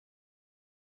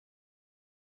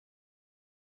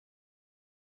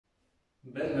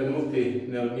Benvenuti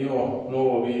nel mio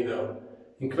nuovo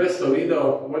video. In questo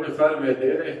video voglio farvi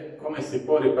vedere come si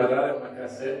può riparare una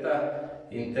cassetta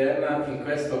interna, in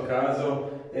questo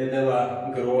caso è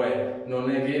della Grohe, non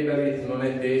è Geberit, non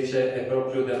è Tece, è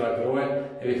proprio della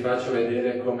Grohe e vi faccio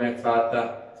vedere come è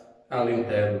fatta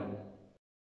all'interno.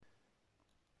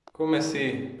 Come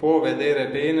si può vedere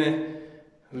bene,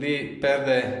 lì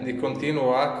perde di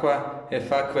continuo acqua e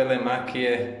fa quelle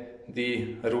macchie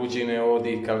di ruggine o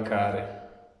di calcare.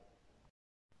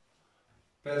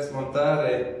 Per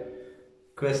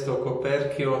smontare questo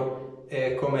coperchio,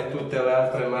 come tutte le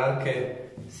altre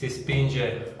marche, si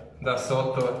spinge da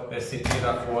sotto e si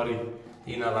tira fuori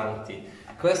in avanti.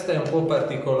 Questa è un po'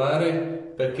 particolare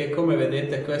perché, come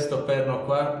vedete, questo perno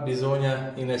qua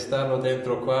bisogna innestarlo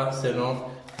dentro qua, se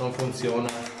no non funziona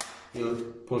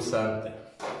il pulsante.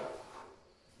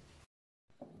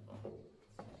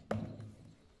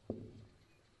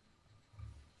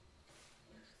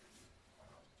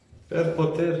 Per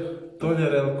poter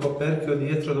togliere il coperchio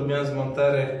dietro dobbiamo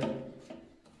smontare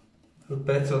il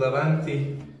pezzo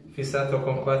davanti fissato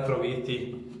con 4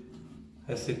 viti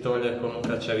e si toglie con un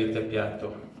cacciavite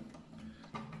piatto.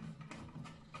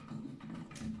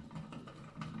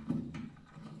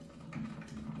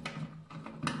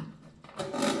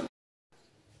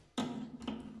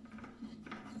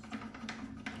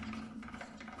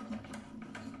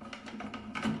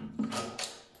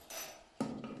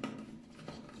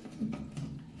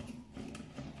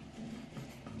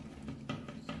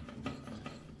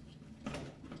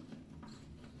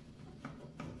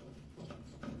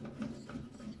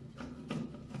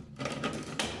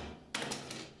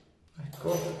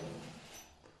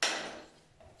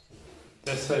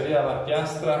 Adesso è via la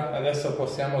piastra, adesso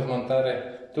possiamo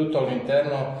smontare tutto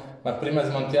l'interno, ma prima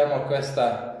smontiamo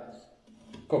questa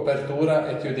copertura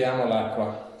e chiudiamo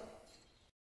l'acqua.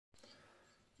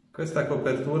 Questa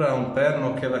copertura ha un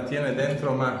perno che la tiene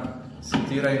dentro, ma si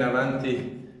tira in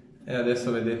avanti e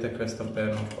adesso vedete questo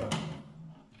perno qua.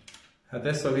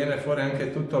 Adesso viene fuori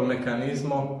anche tutto il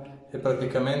meccanismo e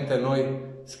praticamente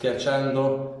noi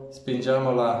schiacciando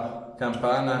spingiamo la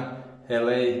campana e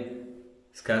lei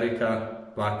scarica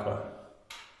l'acqua.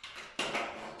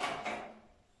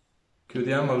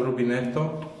 Chiudiamo il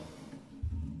rubinetto.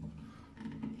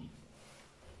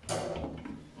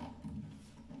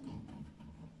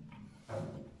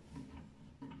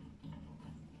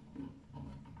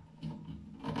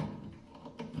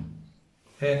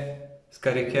 E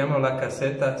scarichiamo la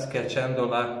cassetta schiacciando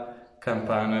la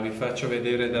campana. Vi faccio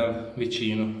vedere da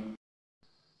vicino.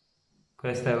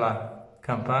 Questa è la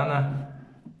campana.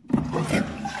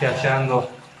 Schiacciando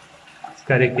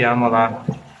scarichiamo la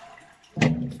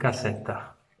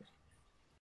cassetta.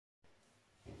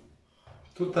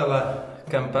 Tutta la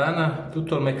campana,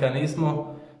 tutto il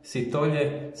meccanismo si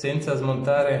toglie senza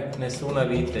smontare nessuna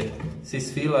vite, si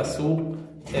sfila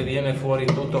su e viene fuori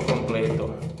tutto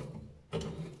completo.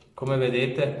 Come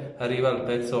vedete arriva il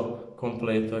pezzo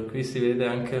completo e qui si vede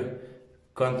anche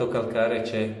quanto calcare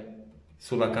c'è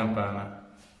sulla campana.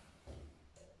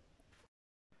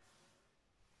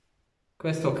 In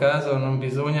questo caso non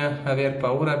bisogna aver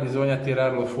paura, bisogna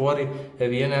tirarlo fuori e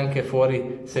viene anche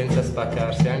fuori senza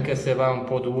spaccarsi, anche se va un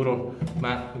po' duro,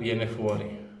 ma viene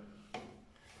fuori.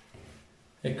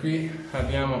 E qui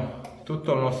abbiamo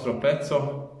tutto il nostro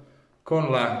pezzo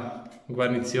con la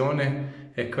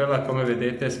guarnizione e quella, come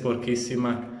vedete, è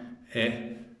sporchissima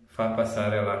e fa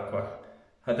passare l'acqua.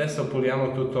 Adesso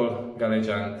puliamo tutto il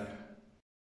galleggiante.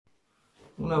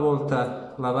 Una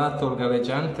volta lavato il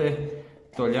galleggiante,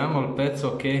 togliamo il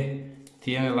pezzo che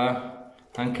tiene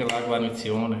anche la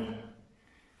guarnizione.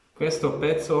 Questo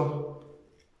pezzo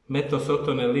metto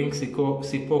sotto nel link,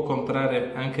 si può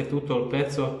comprare anche tutto il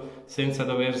pezzo senza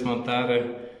dover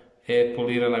smontare e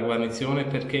pulire la guarnizione,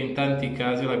 perché in tanti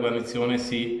casi la guarnizione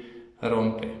si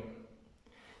rompe.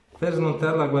 Per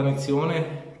smontare la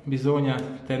guarnizione bisogna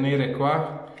tenere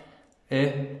qua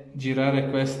e girare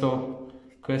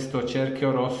questo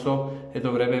cerchio rosso e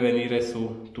dovrebbe venire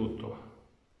su tutto.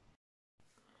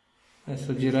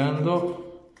 Adesso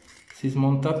girando si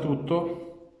smonta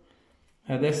tutto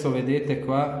e adesso vedete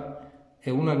qua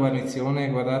è una guarnizione,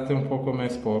 guardate un po' come è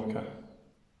sporca,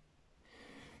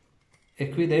 e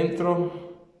qui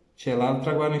dentro c'è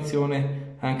l'altra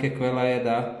guarnizione, anche quella è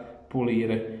da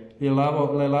pulire. Le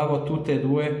lavo tutte e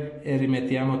due e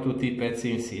rimettiamo tutti i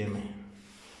pezzi insieme.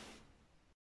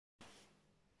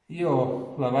 Io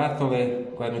ho lavato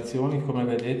le guarnizioni, come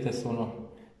vedete sono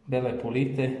belle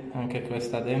pulite, anche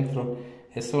questa dentro,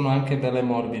 e sono anche belle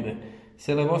morbide.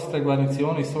 Se le vostre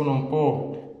guarnizioni sono un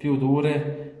po' più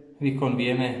dure vi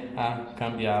conviene a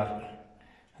cambiarle.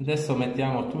 Adesso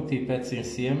mettiamo tutti i pezzi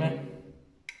insieme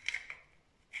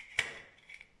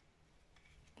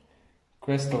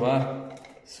questo va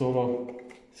solo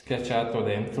schiacciato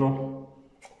dentro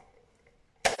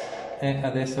e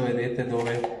adesso vedete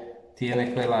dove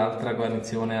tiene quell'altra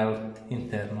guarnizione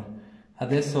all'interno.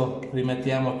 Adesso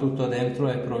rimettiamo tutto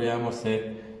dentro e proviamo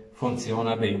se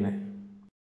funziona bene.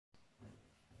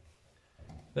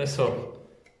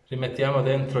 Adesso rimettiamo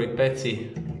dentro i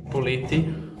pezzi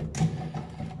puliti.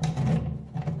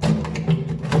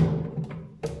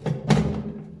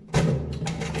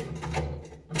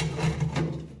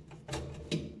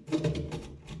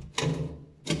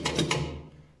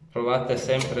 Provate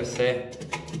sempre se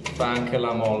fa anche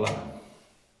la molla.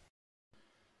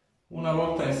 Una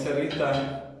volta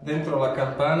inserita dentro la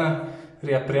campana,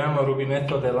 riapriamo il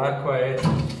rubinetto dell'acqua e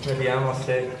vediamo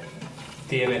se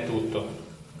tiene tutto.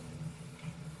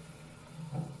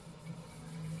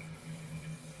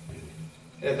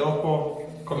 E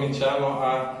dopo cominciamo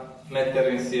a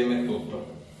mettere insieme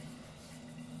tutto.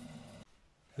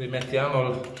 Rimettiamo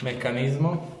il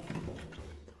meccanismo,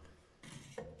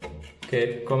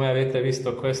 che come avete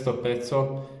visto questo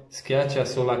pezzo schiaccia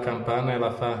sulla campana e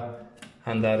la fa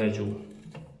andare giù.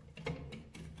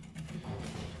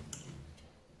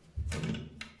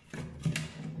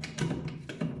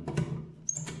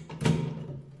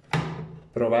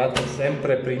 Provate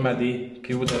sempre prima di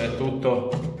chiudere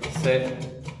tutto se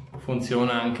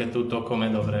funziona anche tutto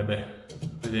come dovrebbe.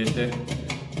 Vedete?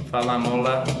 Fa la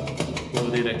molla, vuol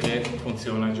dire che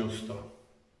funziona giusto.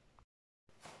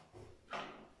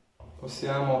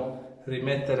 Possiamo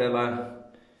rimettere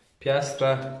la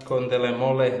piastra con delle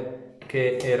molle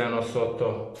che erano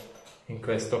sotto in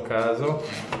questo caso.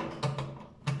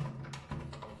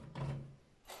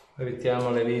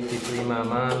 Evitiamo le viti prima a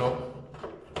mano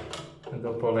e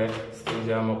dopo le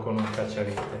stringiamo con un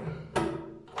cacciavite.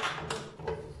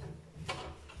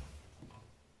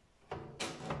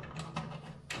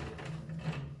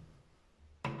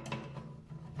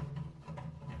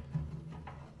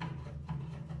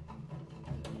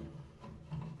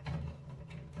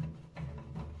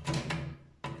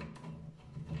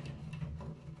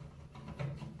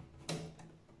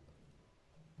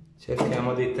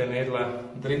 Cerchiamo di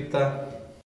tenerla dritta.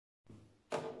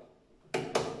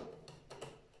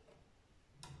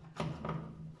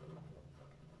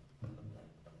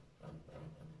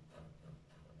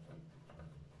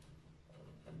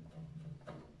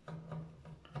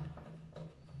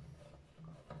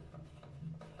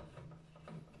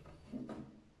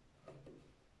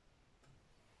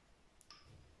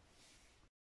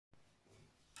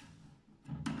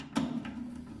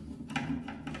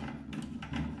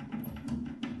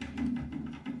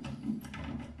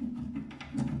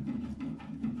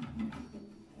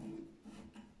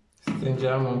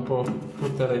 Stringiamo un po'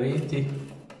 tutte le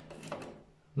viti,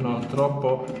 non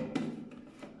troppo,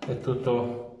 è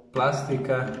tutto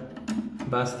plastica,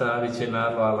 basta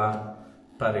avvicinarlo alla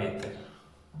parete.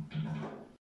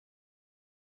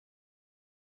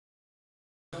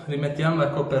 Rimettiamo la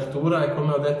copertura e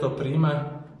come ho detto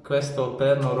prima, questo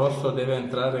perno rosso deve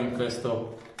entrare in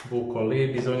questo buco, lì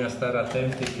bisogna stare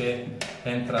attenti che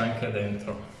entra anche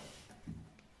dentro.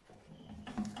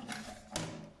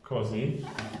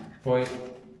 Così. Poi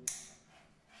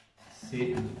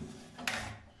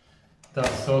da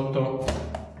sotto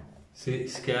si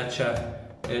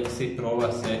schiaccia e si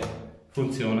prova se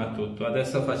funziona tutto.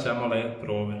 Adesso facciamo le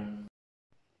prove.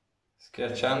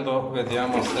 Schiacciando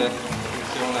vediamo se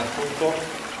funziona tutto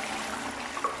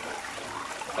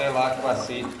e l'acqua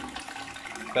si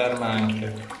ferma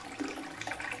anche.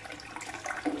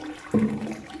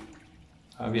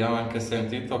 Abbiamo anche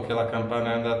sentito che la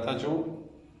campana è andata giù.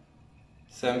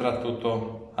 Sembra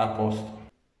tutto a posto.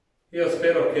 Io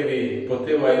spero che vi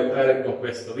potevo aiutare con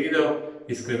questo video.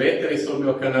 Iscrivetevi sul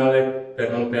mio canale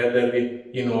per non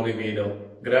perdervi i nuovi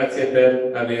video. Grazie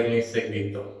per avermi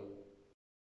seguito.